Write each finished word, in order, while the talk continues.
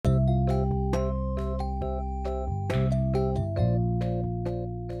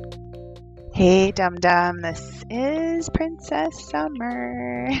Hey, Dum Dum, this is Princess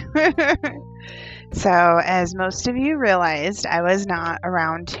Summer. So, as most of you realized, I was not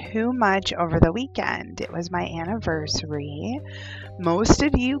around too much over the weekend. It was my anniversary. Most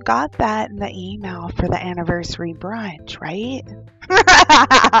of you got that in the email for the anniversary brunch, right?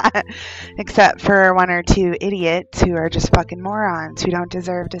 Except for one or two idiots who are just fucking morons who don't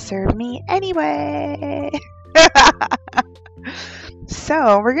deserve to serve me anyway.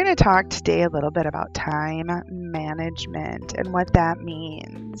 So, we're going to talk today a little bit about time management and what that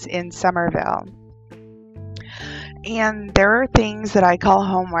means in Somerville. And there are things that I call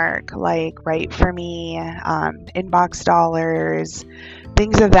homework, like Write For Me, inbox dollars,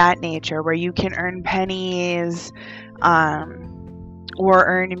 things of that nature, where you can earn pennies or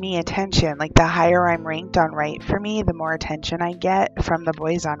earn me attention. Like the higher I'm ranked on Write For Me, the more attention I get from the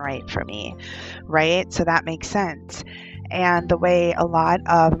boys on Write For Me, right? So that makes sense. And the way a lot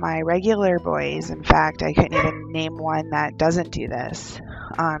of my regular boys, in fact, I couldn't even name one that doesn't do this,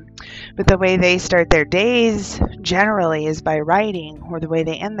 but the way they start their days generally is by writing, or the way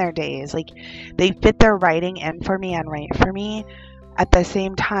they end their days. Like they fit their writing in for me and Write For Me at the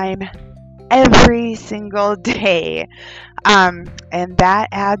same time every single day. And that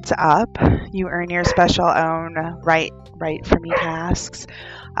adds up. You earn your special own Write For Me tasks.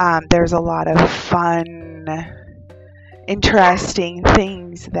 There's a lot of fun, interesting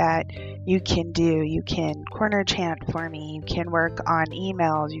things that you can do. You can corner chant for me. You can work on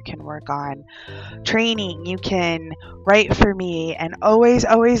emails. You can work on training. You can Write For Me, and always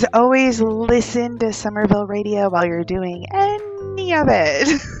listen to Somerville Radio while you're doing any of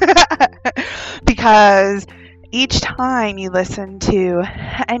it. Because each time you listen to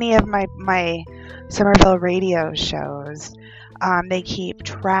any of my Somerville Radio shows, they keep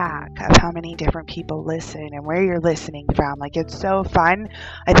track of how many different people listen and where you're listening from. Like, it's so fun.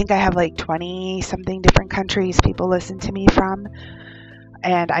 I think I have like 20 something different countries people listen to me from,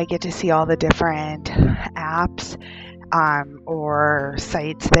 and I get to see all the different apps or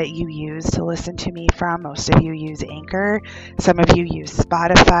sites that you use to listen to me from. Most of you use Anchor. Some of you use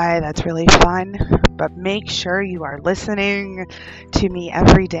Spotify. That's really fun. But make sure you are listening to me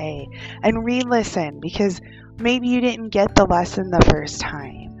every day and re-listen, because maybe you didn't get the lesson the first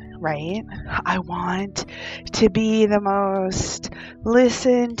time, right? I want to be the most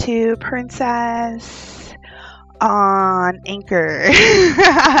listened to princess on Anchor.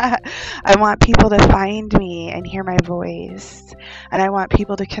 I want people to find me and hear my voice, and I want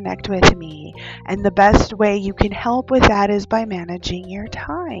people to connect with me. And the best way you can help with that is by managing your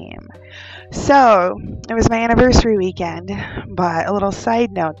time. So, it was my anniversary weekend, but a little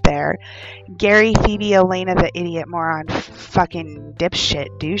side note there. Gary, Phoebe, Elena, the idiot, moron, fucking dipshit,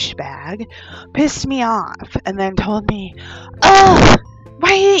 douchebag, pissed me off and then told me, "Oh, why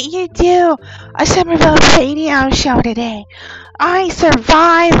didn't you do a Somerville radio show today? I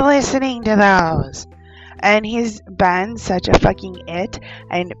survived listening to those." And he's been such a fucking it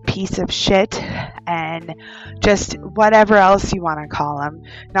and piece of shit and just whatever else you want to call him.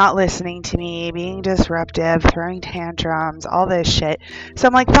 Not listening to me, being disruptive, throwing tantrums, all this shit. So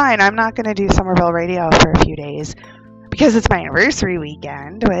I'm like, fine, I'm not going to do Somerville radio for a few days because it's my anniversary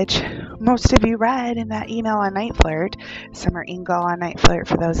weekend, which most of you read in that email on Night Flirt. Summer Ingle on Night Flirt,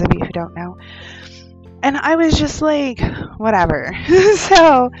 for those of you who don't know. And I was just like, whatever.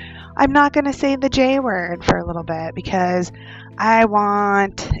 So I'm not going to say the J word for a little bit, because I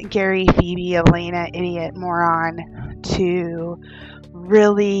want Gary, Phoebe, Elena, idiot, moron to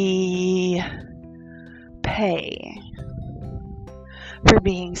really pay for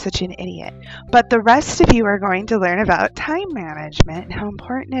being such an idiot. But the rest of you are going to learn about time management and how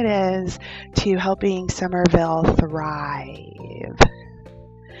important it is to helping Somerville thrive.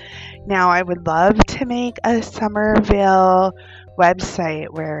 Now, I would love to make a Somerville website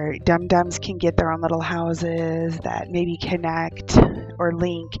where dum-dums can get their own little houses that maybe connect or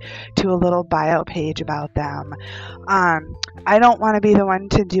link to a little bio page about them. I don't want to be the one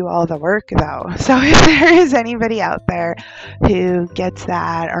to do all the work, though. So if there is anybody out there who gets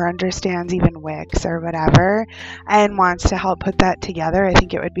that or understands even Wix or whatever and wants to help put that together, I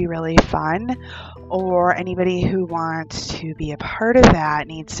think it would be really fun. Or anybody who wants to be a part of that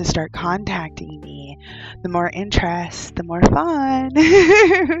needs to start contacting me me. The more interest, the more fun.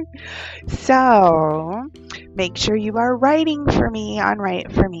 So make sure you are writing for me on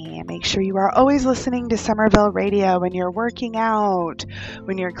Write For Me. Make sure you are always listening to Somerville Radio when you're working out,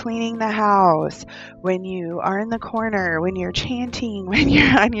 when you're cleaning the house, when you are in the corner, when you're chanting, when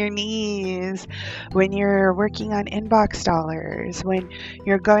you're on your knees, when you're working on inbox dollars, when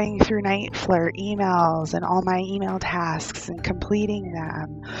you're going through Night Flirt emails and all my email tasks and completing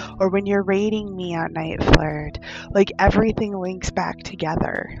them, or when you're rating me on Night Flirt. Like, everything links back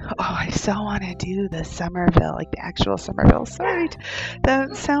together. Oh, I so want to do the Somerville, like the actual Somerville site.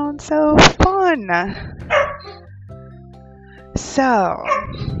 That sounds so fun. So,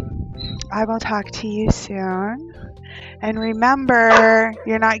 I will talk to you soon. And remember,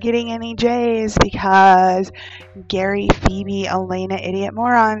 you're not getting any J's because Gary, Phoebe, Elena, Idiot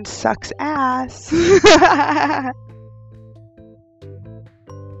Moron sucks ass.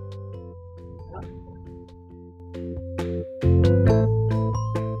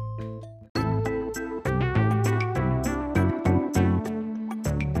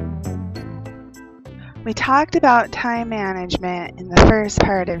 We talked about time management in the first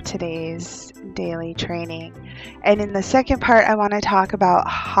part of today's daily training. And in the second part, I want to talk about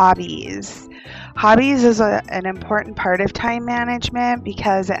hobbies. Hobbies is an important part of time management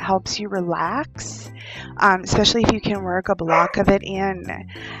because it helps you relax, especially if you can work a block of it in.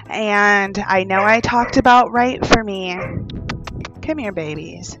 And I know I talked about Write For Me. Come here,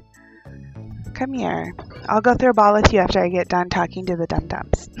 babies. Come here. I'll go throw a ball with you after I get done talking to the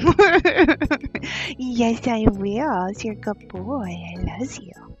dum-dums. Yes, I will. You're a good boy. I love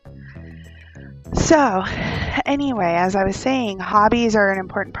you. So, anyway, as I was saying, hobbies are an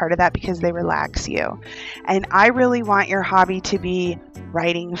important part of that because they relax you. And I really want your hobby to be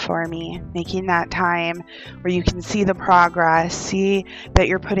writing for me, making that time where you can see the progress, see that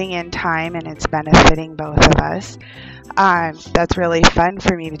you're putting in time and it's benefiting both of us. That's really fun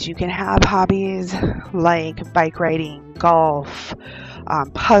for me, but you can have hobbies like bike riding, golf,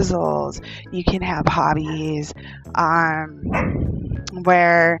 puzzles. You can have hobbies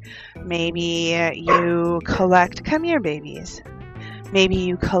where maybe you collect, come here babies, maybe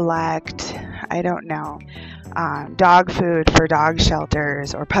you collect, I don't know, dog food for dog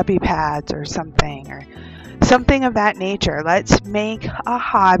shelters or puppy pads or something of that nature. Let's make a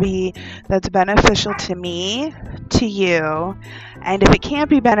hobby that's beneficial to me, to you, and if it can't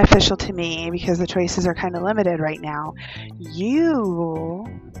be beneficial to me because the choices are kind of limited right now, you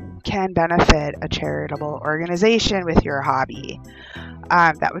can benefit a charitable organization with your hobby.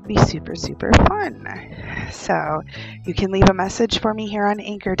 That would be super, super fun. So you can leave a message for me here on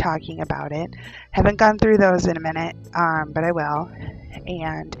Anchor talking about it. Haven't gone through those in a minute, but I will.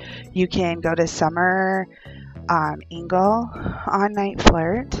 And you can go to Summer Engel on Night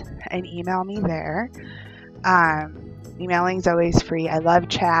Flirt and email me there. Emailing is always free. I love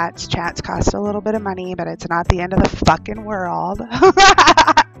chats. Chats cost a little bit of money, but it's not the end of the fucking world.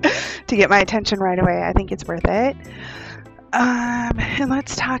 To get my attention right away, I think it's worth it. And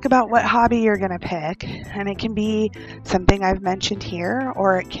let's talk about what hobby you're going to pick. And it can be something I've mentioned here,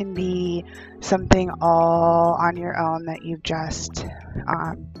 or it can be something all on your own that you've just,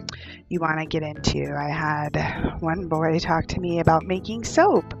 you want to get into. I had one boy talk to me about making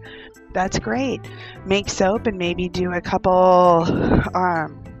soap. That's great. Make soap and maybe do a couple, I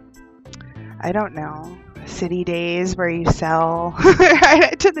don't know, city days where you sell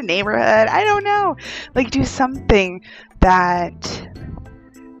to the neighborhood. I don't know. Like, do something that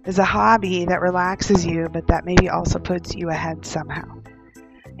is a hobby that relaxes you, but that maybe also puts you ahead somehow.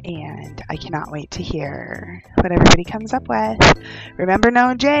 And I cannot wait to hear what everybody comes up with. Remember,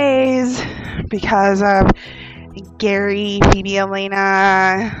 no J's because of Gary, Phoebe,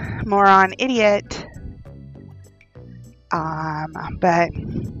 Elena, moron, idiot. But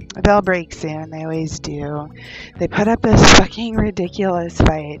they'll break soon. They always do. They put up this fucking ridiculous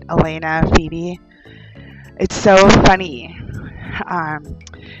fight, Elena, Phoebe. It's so funny.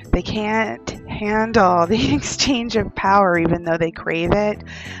 They can't handle the exchange of power even though they crave it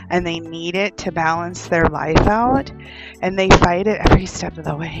and they need it to balance their life out, and they fight it every step of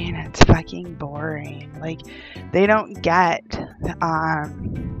the way, and it's fucking boring. Like, they don't get,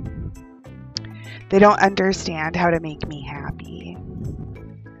 they don't understand how to make me happy.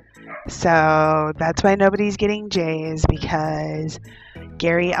 So that's why nobody's getting J's, because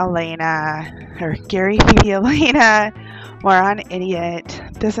Gary, Phoebe, Elena, moron, idiot,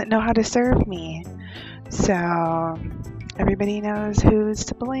 doesn't know how to serve me. So everybody knows who's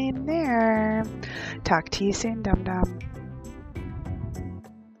to blame there. Talk to you soon, dum-dum.